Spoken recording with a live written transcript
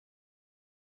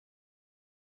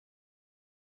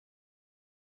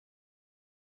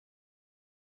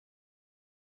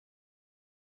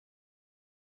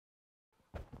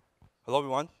Hello,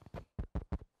 everyone.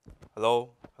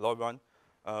 Hello, everyone.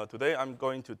 Today, I'm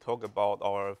going to talk about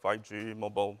our 5G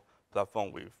mobile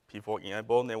platform with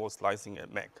P4-Enabled network slicing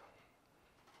at MEC.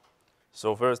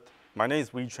 So first, my name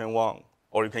is Wei-Cheng Wang,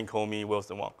 or you can call me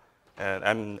Wilson Wang, and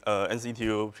I'm an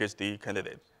NCTU Ph.D.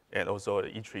 candidate and also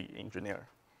an E3 engineer.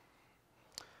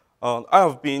 I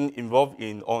have been involved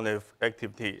in ONF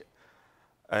activity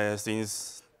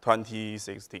since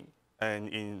 2016. And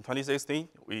in 2016,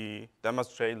 we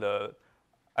demonstrated the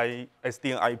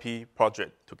SDN-IP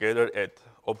project together at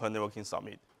Open Networking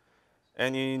Summit.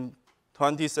 And in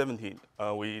 2017,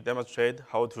 we demonstrated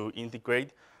how to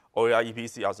integrate OAI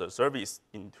EPC as a service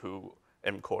into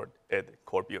M-CORD at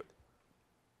core build.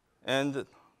 And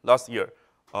last year,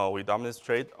 we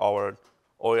demonstrated our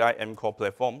OAI M-CORD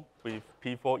platform with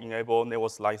P4-Enabled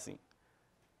network slicing.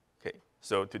 Okay,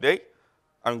 so today,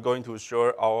 I'm going to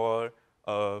show our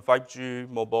 5G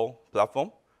mobile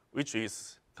platform, which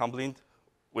is complete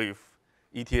with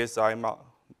ETSI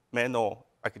manual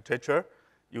architecture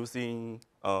using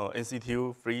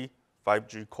NCTU free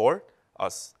 5G core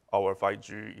as our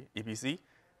 5G EPC,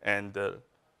 and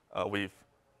with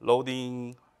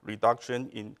loading reduction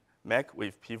in MEC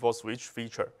with P4 switch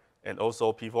feature, and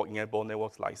also P4-Enabled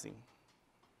network slicing.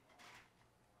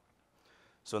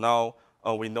 So now,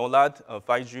 we know that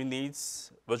 5G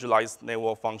needs virtualized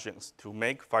network functions to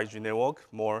make 5G network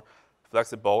more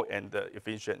flexible and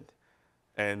efficient.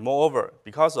 And moreover,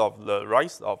 because of the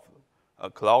rise of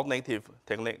cloud-native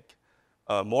technique,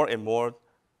 more and more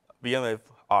VMF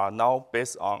are now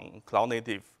based on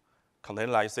cloud-native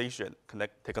containerization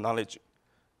technology.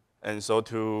 And so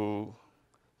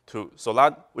so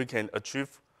that we can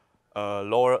achieve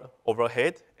lower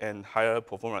overhead and higher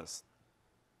performance.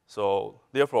 So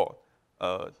therefore,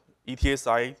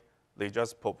 ETSI, they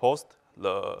just proposed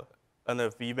the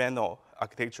NFV manual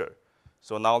architecture.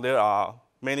 So now there are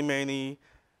many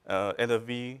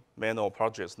NFV manual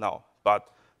projects now, but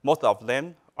most of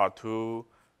them are too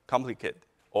complicated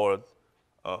or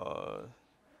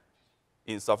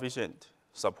insufficient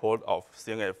support of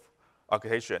CNF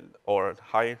architecture or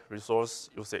high resource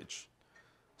usage.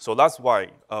 So that's why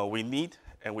we need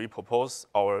and we propose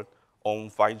our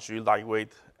own 5G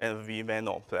lightweight NFV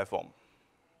manual platform.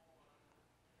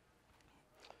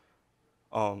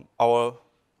 Our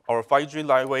 5G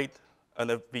lightweight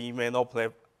NFV manual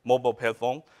mobile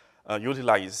platform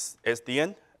utilizes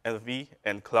SDN, NFV,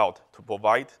 and cloud to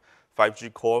provide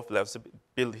 5G core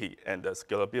flexibility and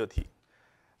scalability.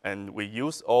 And we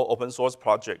use all open source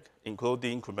projects,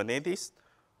 including Kubernetes,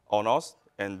 ONF,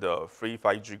 and the free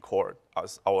 5G core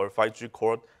as our 5G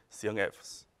core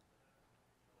CNFs.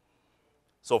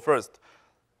 So first,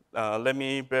 let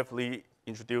me briefly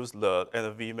introduce the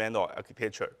NFV manual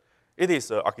architecture. It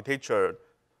is an architecture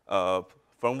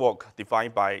framework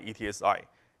defined by ETSI.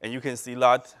 And you can see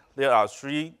that there are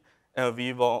three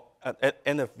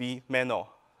NFV manual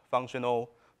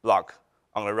functional blocks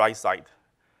on the right side.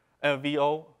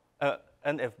 NFVO,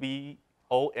 and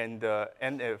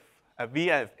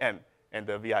VNFM and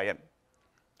the VIM.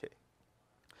 Okay.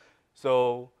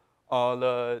 So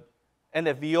the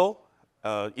NFVO,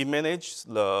 it manages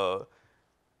the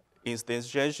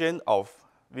instantiation of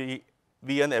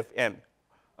VNFM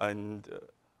and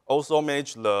also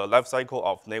manage the life cycle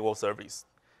of network service.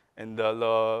 And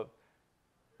the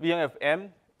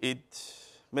VNFM, it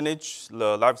manages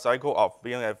the life cycle of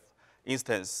VNF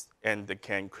instance and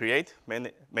can create,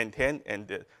 maintain,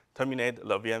 and terminate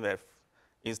the VNF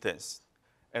instance.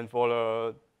 And for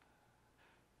the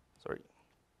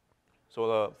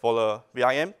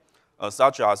VIM,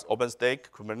 such as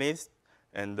OpenStack, Kubernetes,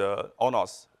 and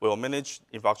ONF will manage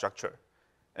infrastructure.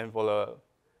 And for the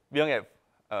VNF,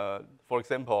 for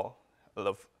example,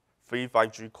 the free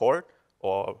 5G core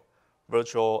or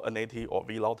virtual NAT or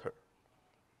vRouter.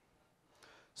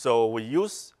 So we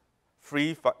use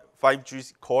free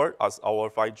 5G core as our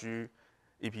 5G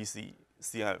EPC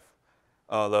CNF.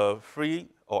 The free,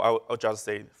 or I'll just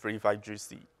say free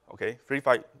 5GC, okay? Free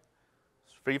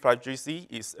 5GC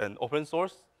is an open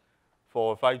source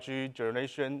for 5G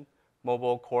generation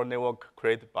mobile core network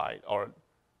created by our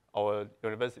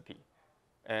university.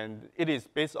 And it is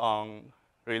based on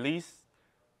release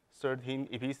 13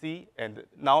 EPC, and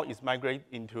now it's migrated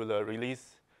into the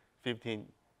release 15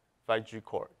 5G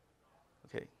core.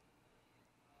 Okay.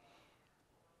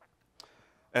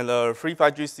 And the free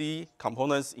 5GC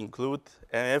components include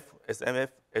NF, SMF,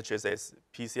 HSS,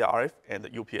 PCRF, and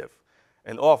UPF.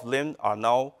 And all of them are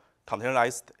now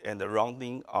containerized and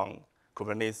running on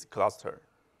Kubernetes cluster.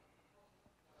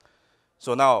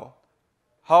 So now,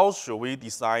 how should we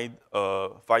design a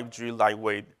 5G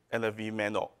lightweight NFV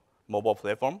manual mobile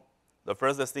platform? The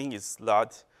first thing is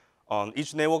that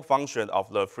each network function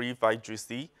of the free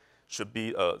 5GC should be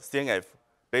a CNF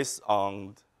based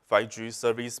on 5G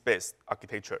service-based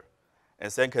architecture.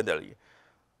 And secondly,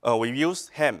 we use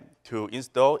HEM to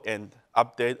install and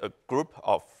update a group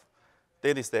of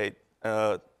dataset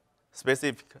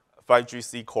specific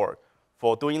 5GC core.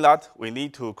 For doing that, we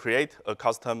need to create a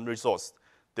custom resource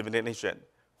definition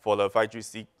for the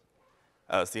 5GC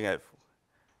CNF.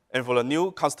 And for the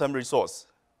new custom resource,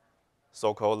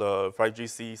 so-called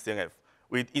 5GC CNF,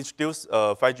 we introduce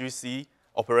a 5GC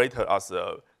operator as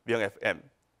a VNFM.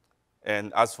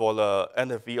 And as for the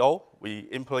NFVO, we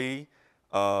employ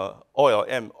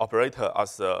OLM operator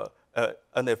as a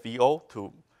NFVO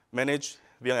to manage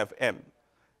VNFM.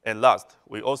 And last,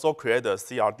 we also create a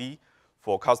CRD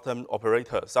for custom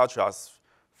operator, such as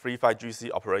free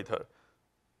 5GC operator,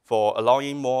 for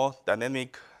allowing more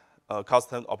dynamic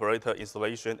custom operator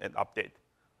installation and update.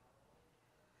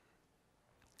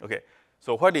 Okay,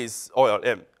 so what is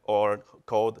OLM, or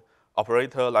called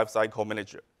Operator Lifecycle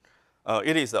Manager?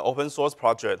 It is an open source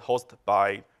project hosted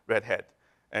by Red Hat,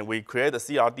 and we create a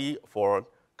CRD for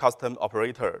custom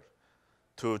operator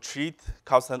to treat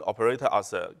custom operator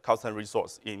as a custom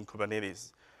resource in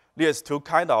Kubernetes. There's two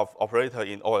kinds of operator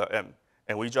in OLM,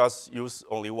 and we just use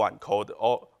only one called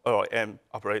OLM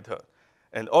operator.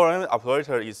 And OLM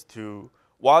operator is to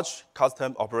watch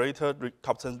custom operator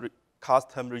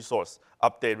custom resource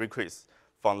update requests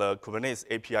from the Kubernetes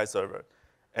API server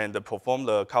and perform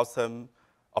the custom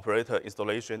operator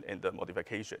installation and the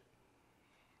modification.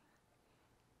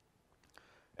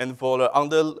 And for the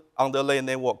underlay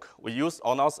network, we use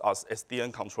ONOS as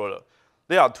SDN controller.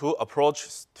 There are two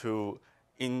approaches to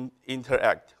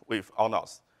interact with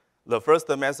ONOS. The first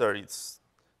method is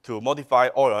to modify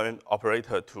OLM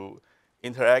operator to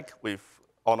interact with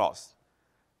ONOS.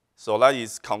 So that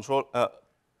is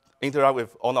interact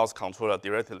with ONOS controller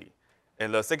directly.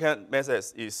 And the second method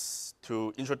is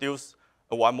to introduce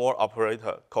one more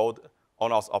operator called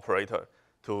ONOS operator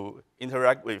to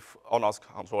interact with ONOS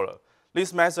controller.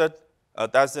 This method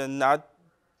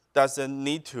doesn't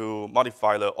need to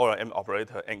modify the OLM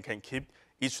operator and can keep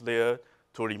each layer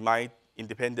to remain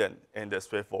independent and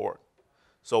straightforward.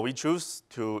 So we choose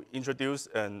to introduce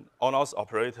an ONOS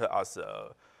operator as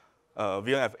a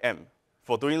VNFM.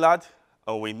 For doing that,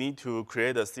 we need to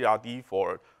create a CRD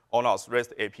for ONOS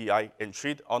REST API and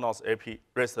treat ONOS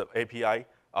REST API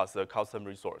as a custom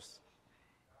resource.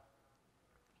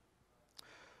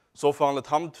 So from the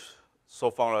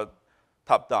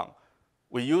top down,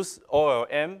 we use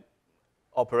OLM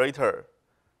operator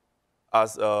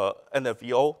as a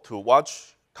NFVO to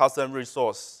watch custom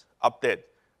resource update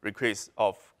requests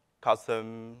of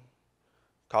custom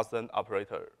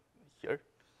operator here.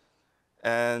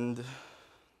 And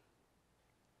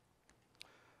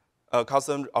a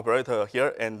custom operator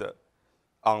here, and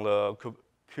on the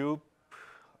cube,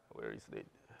 where is it?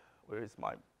 Where is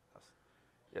my,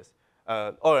 yes.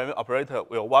 OLM operator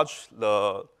will watch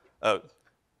the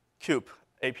Kube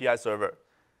API server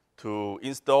to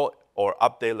install or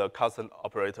update the custom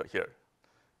operator here,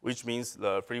 which means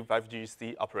the free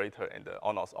 5GC operator and the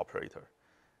ONOS operator.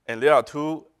 And there are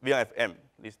two VNFM,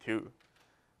 these two.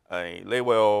 They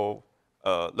will,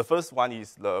 the first one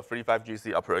is the free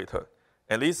 5GC operator.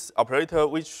 And this operator,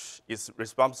 which is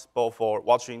responsible for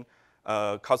watching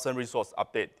custom resource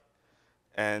update,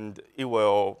 and it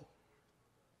will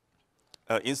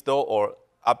install or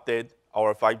update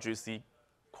our 5GC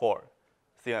core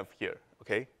CNF here,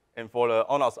 okay? And for the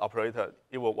ONOS operator,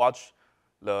 it will watch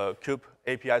the Kube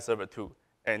API server too.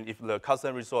 And if the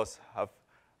custom resource have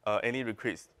any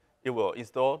request, it will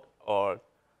install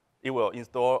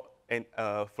and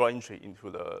flow entry into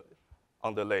the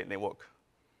underlay network.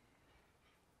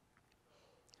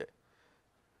 Okay.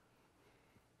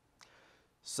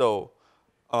 So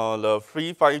the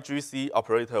free 5GC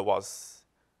operator was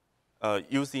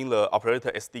using the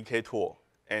operator SDK tool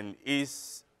and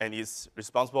is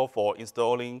responsible for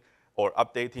installing or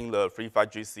updating the free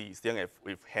 5GC CNF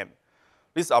with HEM.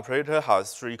 This operator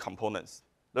has three components.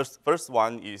 The first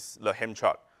one is the HEM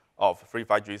chart of free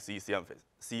 5GC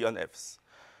CNFs.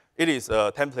 It is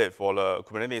a template for the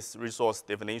Kubernetes resource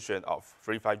definition of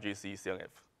free 5GC CNF.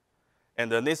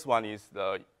 And the next one is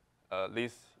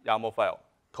this YAML file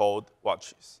called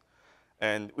watches,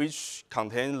 and which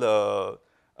contain the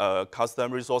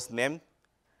custom resource name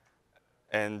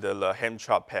and the HEM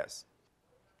chart path.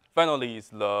 Finally is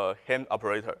the HEM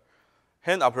operator.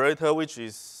 HEM operator, which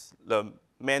is the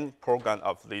main program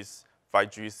of this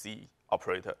 5GC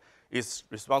operator, is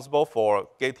responsible for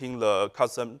getting the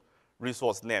custom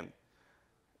resource name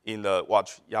in the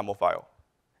watch YAML file.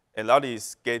 And that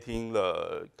is getting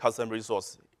the custom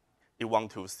resource you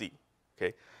want to see,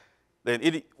 okay? then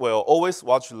it will always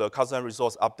watch the custom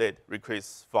resource update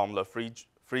requests from the free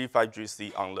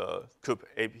 5GC on the kube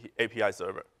API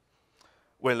server.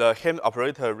 When the hem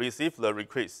operator receives the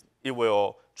request, it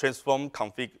will transform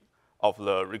config of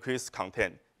the request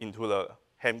content into the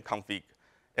hem config,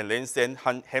 and then send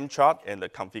hem chart and the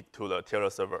config to the Terra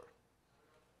server.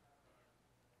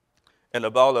 And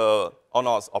about the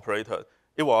ONF operator,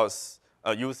 it was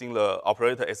using the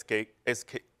operator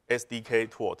SDK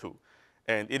tool too,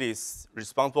 and it is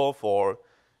responsible for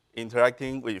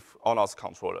interacting with ONF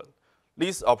controller.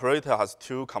 This operator has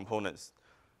two components.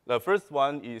 The first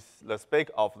one is the spec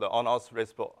of the ONF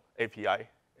RESTful API,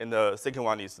 and the second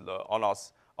one is the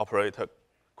ONF operator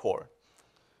core.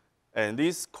 And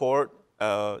this core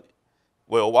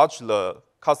will watch the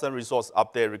custom resource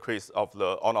update request of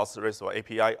the ONF RESTful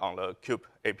API on the kube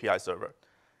API server.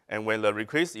 And when the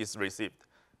request is received,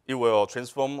 it will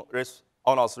transform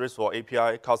ONF RESTful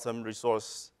API custom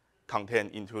resource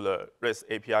content into the REST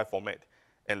API format,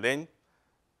 and then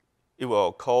it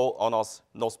will call ONF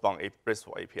northbound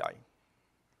RESTful API.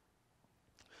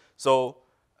 So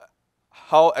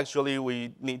how actually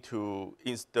we need to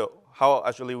install, how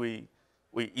actually we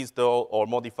install or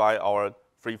modify our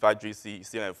free 5GC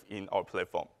CNF in our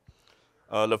platform.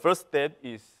 The first step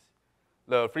is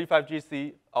the free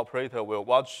 5GC operator will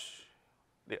watch,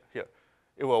 here,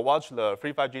 it will watch the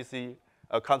free 5GC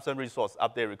custom resource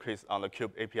update request on the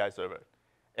kube API server.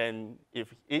 And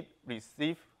if it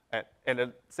receives, and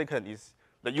the second is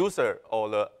the user or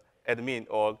the admin,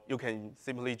 or you can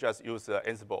simply just use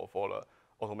Ansible for the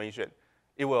automation.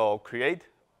 It will create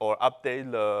or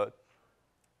update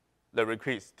the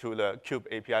request to the kube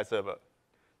API server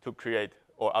to create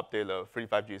or update the free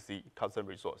 5GC custom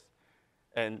resource.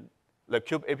 And the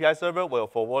kube API server will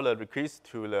forward the request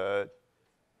to the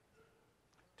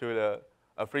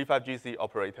free 5GC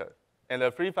operator. And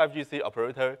the free 5GC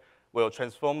operator will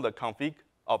transform the config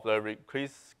of the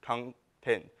request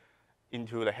content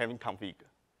into the hem config,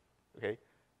 okay?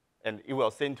 And it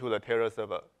will send to the Terra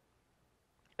server.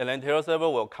 And then Terra server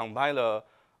will combine the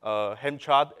hem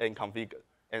chart and config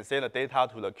and send the data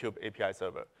to the kube API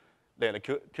server. Then the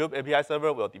kube API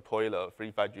server will deploy the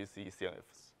free 5GC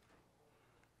CNFs.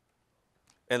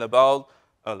 And about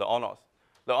the ONF.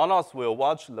 The ONF will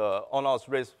watch the ONF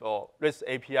REST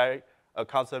API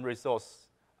custom resource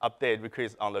update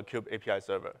request on the kube API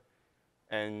server.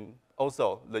 And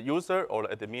also, the user or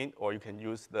the admin, or you can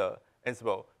use the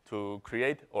Ansible to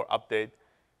create or update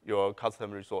your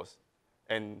custom resource.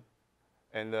 And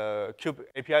the kube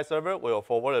API server will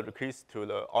forward the request to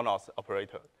the ONF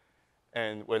operator.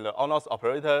 And when the ONF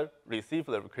operator receives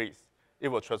the request, it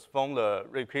will transform the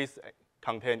request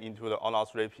content into the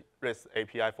ONF REST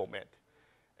API format.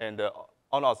 And the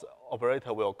ONF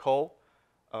operator will call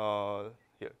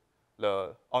here,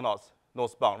 the ONF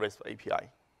northbound REST API.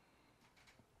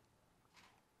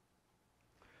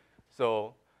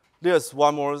 So there's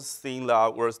one more thing that I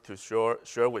want to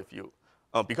share with you.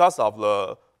 Because of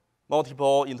the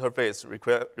multiple interface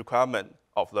requirement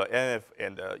of the NF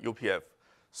and the UPF,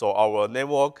 so our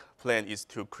network plan is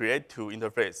to create two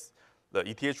interfaces, the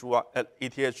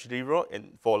ETH0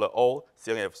 and for the all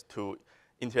CNFs to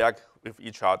interact with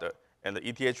each other, and the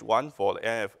ETH1 for the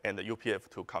NF and the UPF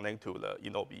to connect to the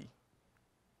InnoB.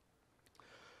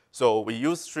 So we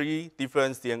use three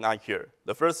different CNI here.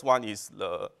 The first one is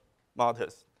the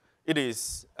Multus. It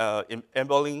is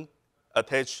enabling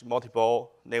attach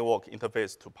multiple network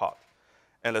interface to pod.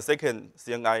 And the second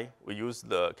CNI, we use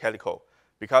the Calico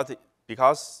because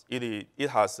it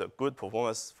has a good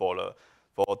performance for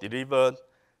deliver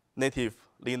native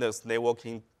Linux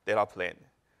networking data plane.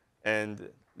 And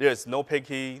there is no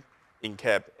package in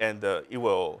cap, and it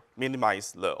will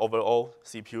minimize the overall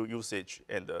CPU usage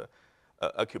and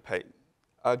occupancy.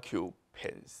 Okay.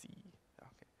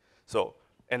 So,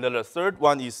 and then the third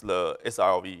one is the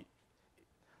SR-IOV.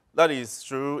 That is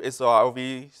through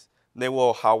SR-IOV's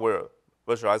network hardware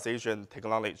virtualization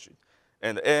technology.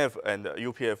 And the NF and the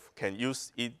UPF can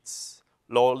use its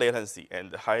low latency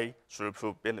and high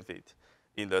throughput benefit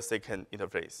in the second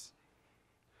interface.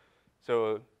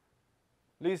 So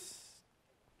this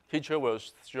picture will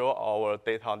show our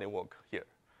data network here.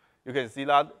 You can see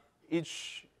that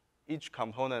each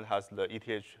component has the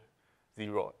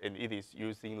ETH0, and it is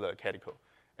using the Calico.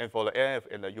 And for the NF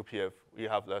and the UPF, we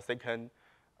have the second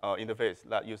interface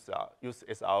that use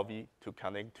SR-IOV to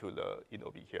connect to the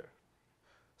InnoB here.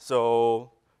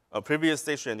 So a previous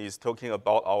session is talking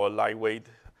about our lightweight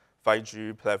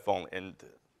 5G platform and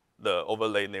the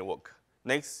overlay network.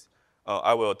 Next,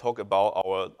 I will talk about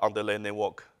our underlay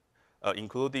network,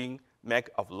 including MEC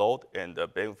offload and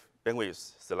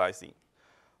bandwidth slicing.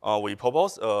 We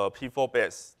propose a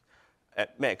P4-based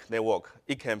MEC network,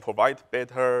 it can provide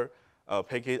better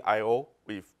packet I/O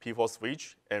with P4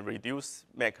 switch and reduce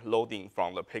MEC loading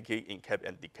from the packet encap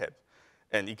and decap,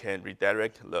 and it can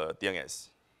redirect the DNS.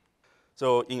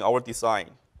 So in our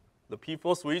design, the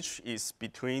P4 switch is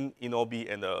between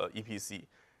InnoB and the EPC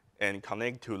and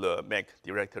connect to the MEC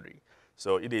directly.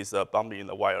 So it is a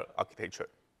bump-in-the-wire architecture.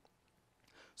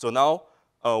 So now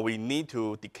we need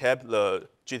to decap the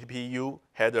GTPU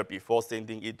header before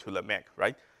sending it to the MEC,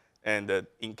 right? And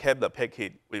encap the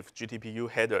packet with GTPU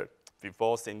header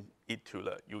before sending it to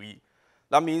the UE.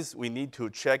 That means we need to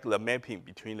check the mapping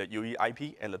between the UE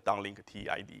IP and the downlink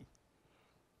TID.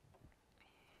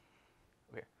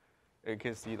 Okay, you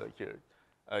can see here.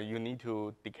 You need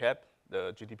to decap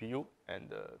the GTPU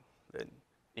and then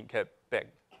encap back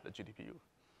the GTPU.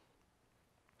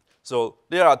 So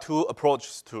there are two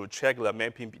approaches to check the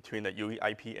mapping between the UE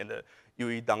IP and the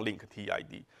UE downlink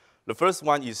TID. The first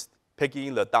one is packing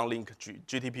in the downlink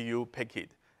GTPU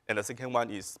packet, and the second one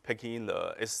is packing in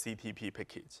the SCTP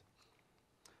packet.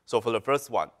 So for the first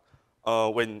one,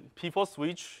 when P4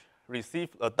 switch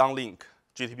receives a downlink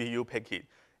GTPU packet,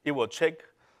 it will check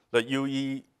the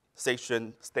UE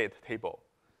section state table.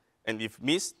 And if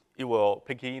missed, it will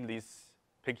pack in this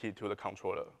packet to the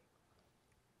controller.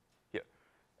 Here.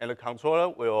 And the controller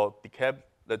will decap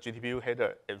the GTPU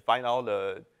header and find out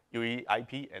the UE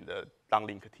IP and the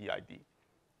downlink TID.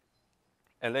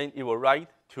 And then it will write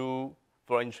two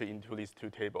flow entry into these two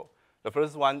tables. The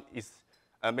first one is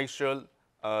make sure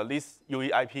this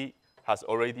UE IP has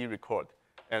already recorded.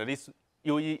 And this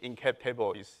UE encap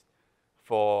table is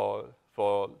for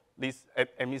this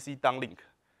MEC downlink.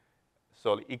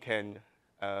 So it can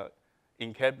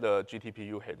encap the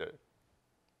GTPU header.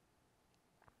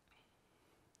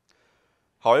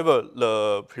 However,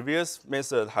 the previous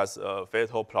method has a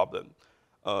fatal problem.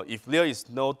 If there is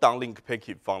no downlink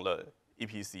packet from the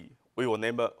EPC, we will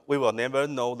never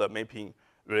know the mapping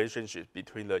relationship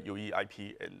between the UE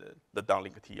IP and the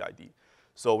downlink TID.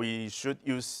 So we should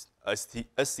use a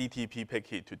SCTP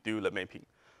packet to do the mapping.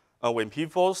 When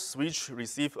P4 switch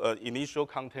receive an initial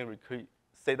content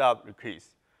setup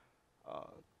request,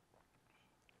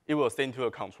 it will send to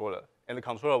a controller, and the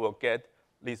controller will get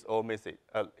this all message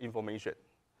information.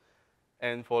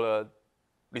 And for the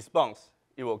response,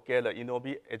 it will get the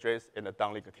InnoB address and the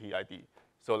downlink TID.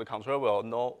 So the controller will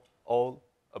know all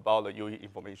about the UE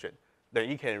information. Then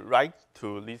it can write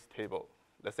to this table,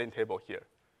 the same table here,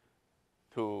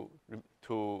 to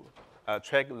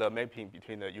check the mapping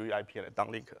between the UE IP and the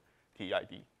downlink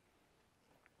TID.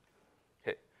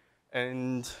 Okay,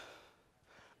 and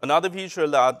another feature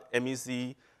that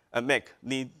MEC and MEC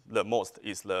need the most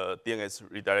is the DNS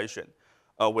redirection.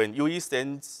 When UE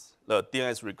sends the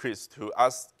DNS request to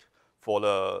ask for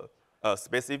the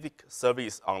specific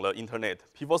service on the internet,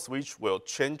 P4 switch will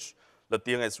change the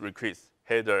DNS request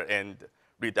header and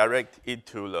redirect it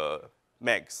to the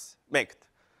MEC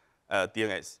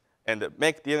DNS. And the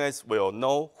MEC DNS will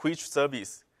know which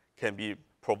service can be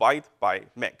provided by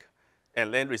MEC,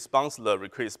 and then responds the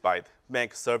request by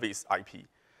MEC service IP.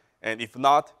 And if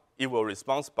not, it will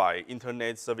respond by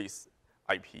internet service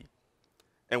IP.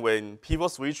 And when P4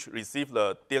 switch receives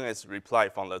the DNS reply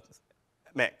from the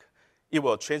MEC, it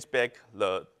will change back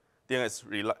the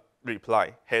DNS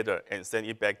reply header and send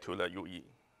it back to the UE.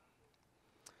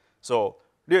 So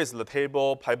there is the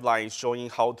table pipeline showing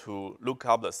how to look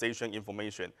up the session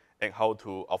information and how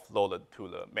to offload it to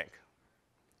the MEC.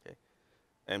 Okay.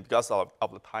 And because of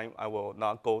the time, I will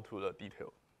not go to the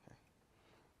detail. Okay.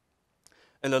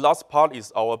 And the last part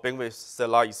is our bandwidth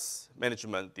slice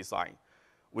management design.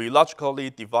 We logically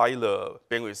divide the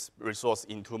bandwidth resource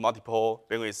into multiple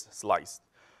bandwidth slices.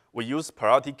 We use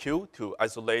priority queue to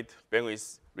isolate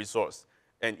bandwidth resource,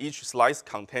 and each slice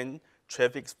contains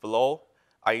traffic flow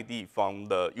ID from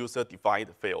the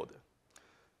user-defined field.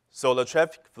 So the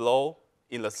traffic flow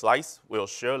in the slice will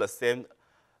share the same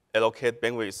allocated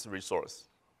bandwidth resource.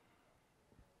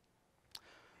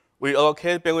 We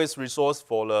allocate bandwidth resource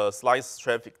for the slice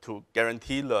traffic to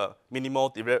guarantee the minimal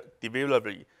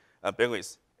delivery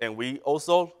bandwidth, and we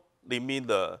also limit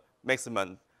the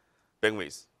maximum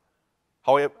bandwidth.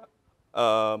 However,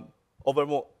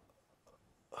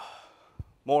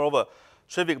 moreover,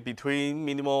 traffic between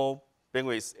minimal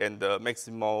bandwidth and the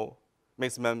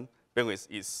maximum bandwidth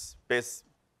is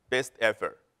best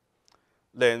effort.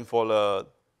 Then for the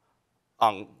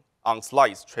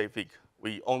on-slice traffic,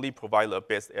 we only provide the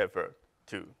best effort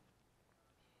too.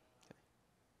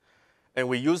 And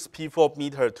we use P4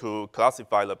 meter to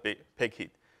classify the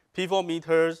packet. P4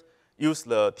 meters use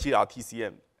the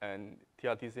TRTCM, and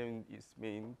TRTCM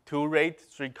means two-rate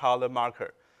three-color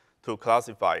marker to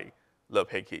classify the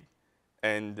packet.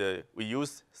 and we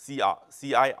use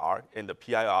CIR and the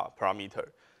PIR parameter.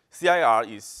 CIR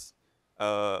is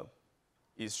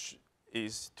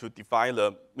to define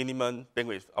the minimum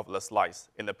bandwidth of the slice,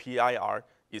 and the PIR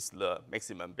is the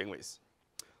maximum bandwidth.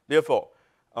 Therefore,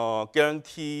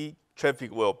 guaranteed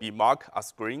traffic will be marked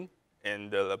as green,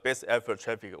 and the best effort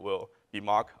traffic will be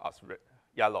marked as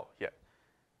yellow here.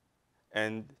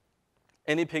 And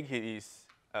any packet is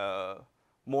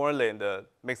more than the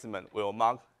maximum will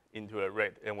mark into a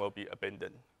red and will be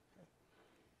abandoned.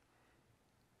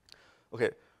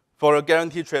 Okay, for a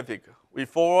guaranteed traffic, we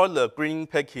forward the green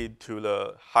packet to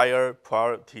the higher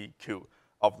priority queue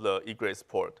of the egress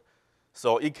port,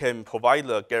 so it can provide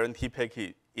the guaranteed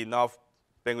packet enough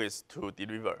bandwidth to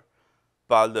deliver.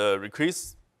 But the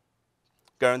request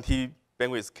guaranteed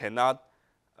bandwidth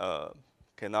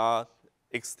cannot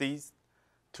exceed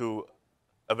to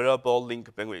available link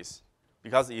bandwidth,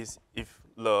 because if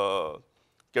the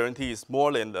guarantee is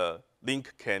more than the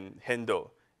link can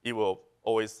handle, it will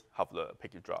always have the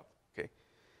packet drop. Okay.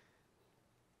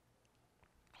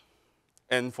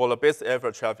 And for the best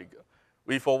effort traffic,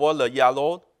 we forward the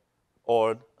yellow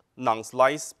or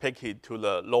non-slice packet to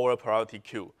the lower priority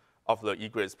queue of the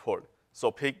egress port.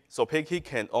 So packet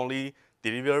can only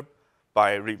deliver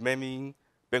by remaining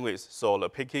bandwidth. So the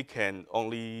packet can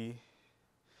only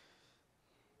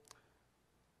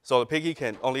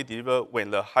deliver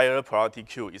when the higher priority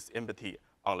queue is empty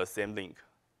on the same link.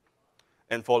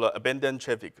 And for the abandoned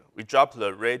traffic, we drop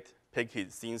the red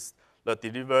packet since the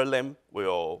deliver length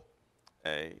will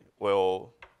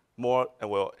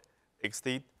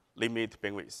exceed limit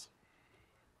bandwidth.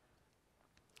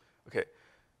 Okay,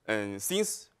 and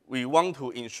since we want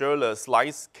to ensure the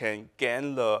slice can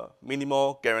gain the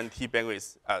minimal guaranteed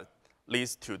bandwidth at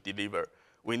least to deliver,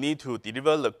 we need to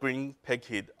deliver the green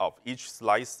packet of each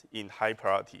slice in high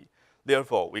priority.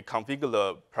 Therefore, we configure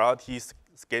the priority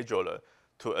scheduler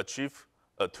to achieve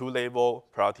a two-level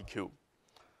priority queue.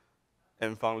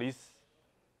 And from this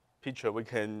picture, we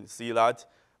can see that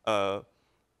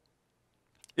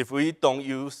if we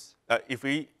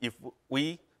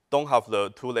don't have the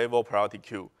two-level priority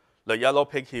queue, the yellow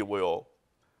packet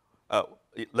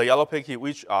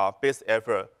which are best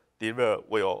effort deliver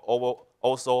will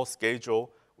also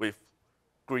schedule with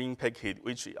green packet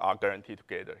which are guaranteed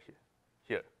together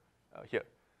here.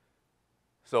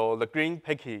 So the green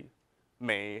packet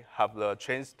may have the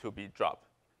chance to be dropped.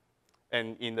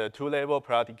 And in the two-level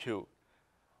priority queue,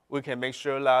 we can make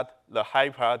sure that the high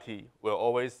priority will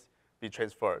always be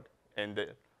transferred, and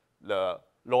the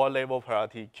lower level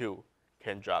priority queue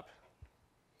can drop.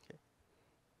 Okay.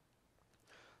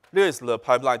 This is the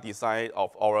pipeline design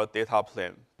of our data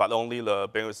plane, but only the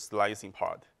bandwidth slicing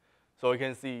part. So you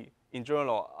can see, in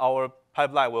general, our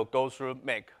pipeline will go through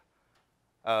MEC,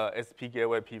 SP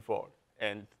gateway P4,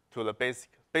 and to the basic.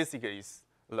 Basic is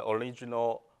the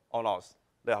original ONOS.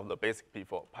 They have the basic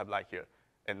P4 pipeline here.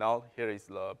 And now here is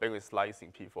the bandwidth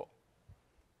slicing P4.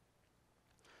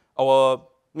 Our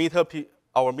meter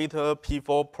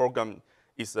P4 program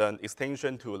is an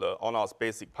extension to the ONOS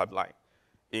basic pipeline.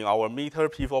 In our meter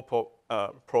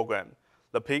P4 program,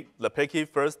 the packet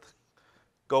first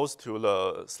goes to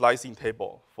the slicing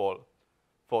table for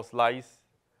slice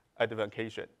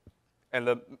identification. And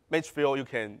the match field, you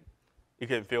can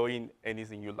fill in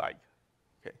anything you like.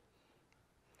 Okay.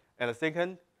 And the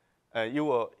second, it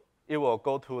will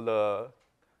go to the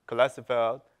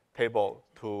classifier table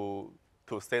to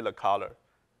set the color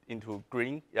into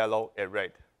green, yellow, and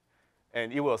red.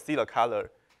 And it will see the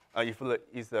color. If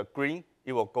it's the green,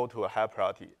 it will go to a high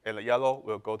priority, and the yellow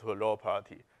will go to a lower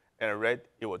priority, and the red,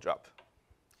 it will drop.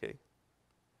 Okay.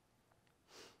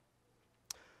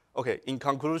 Okay, in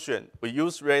conclusion, we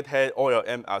use RedHat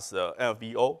OLM as a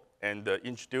LVO and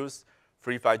introduce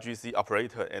free 5GC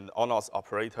operator and ONOS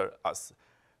operator as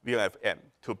VNFM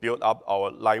to build up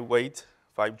our lightweight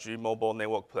 5G mobile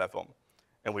network platform.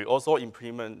 And we also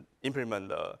implement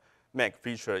the MEC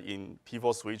feature in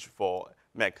P4 switch for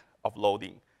MEC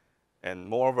offloading. And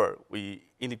moreover, we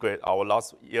integrate our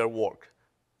last year work,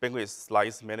 bandwidth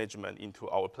slice management, into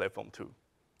our platform too.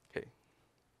 Okay,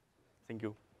 thank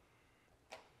you.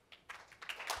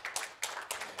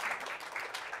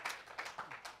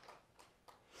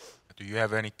 Do you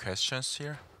have any questions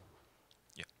here?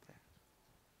 Yeah.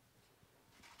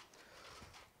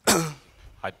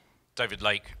 Hi, David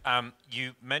Lake.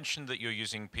 You mentioned that you're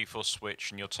using P4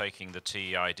 switch and you're taking the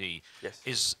TEID. Yes.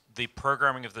 Is the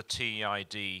programming of the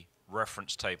TEID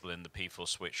reference table in the P4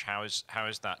 switch, how is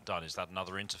that done? Is that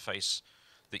another interface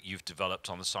that you've developed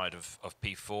on the side of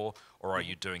P4, or are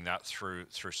you doing that through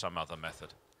some other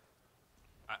method?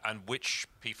 And which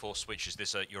P4 switch, is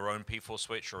this your own P4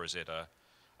 switch, or is it a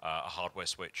a hardware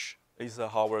switch? It's a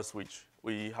hardware switch.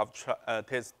 We have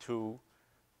tested two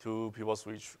people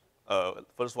switch.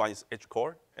 First one is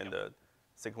H-core, and the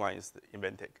second one is the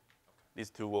Inventec. These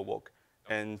two will work.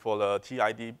 And for the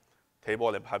TID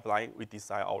table and pipeline, we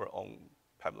design our own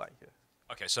pipeline here.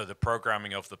 Okay, so the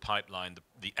programming of the pipeline,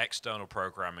 the external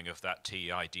programming of that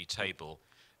TID table,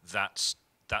 that's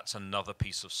another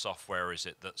piece of software, is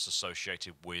it, that's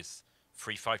associated with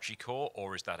free 5G core,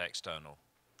 or is that external?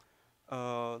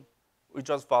 We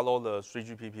just follow the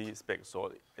 3GPP spec,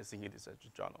 so I think it is a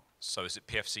journal. So is it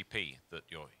PFCP that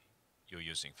you're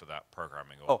using for that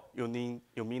programming? Or? Oh, you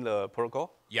mean the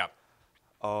protocol? Yeah.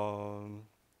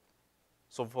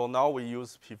 So for now, we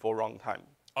use P4 runtime.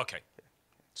 Okay.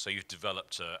 So you've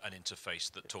developed an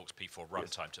interface that talks P4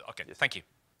 runtime to. Okay, yes. Thank you.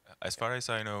 As far as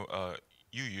I know,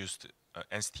 you used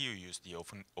NCTU used the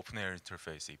open air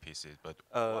interface EPC, but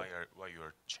why you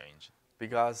are changed?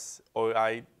 Because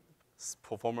OI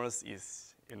performance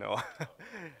is,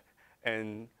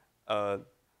 and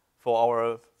for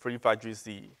our free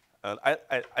 5GC,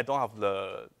 I don't have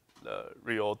the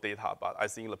real data, but I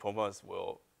think the performance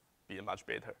will be much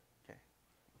better. Okay.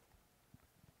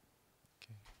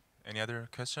 Any other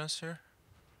questions here?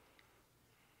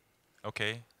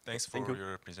 Okay, thanks for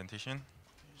your presentation.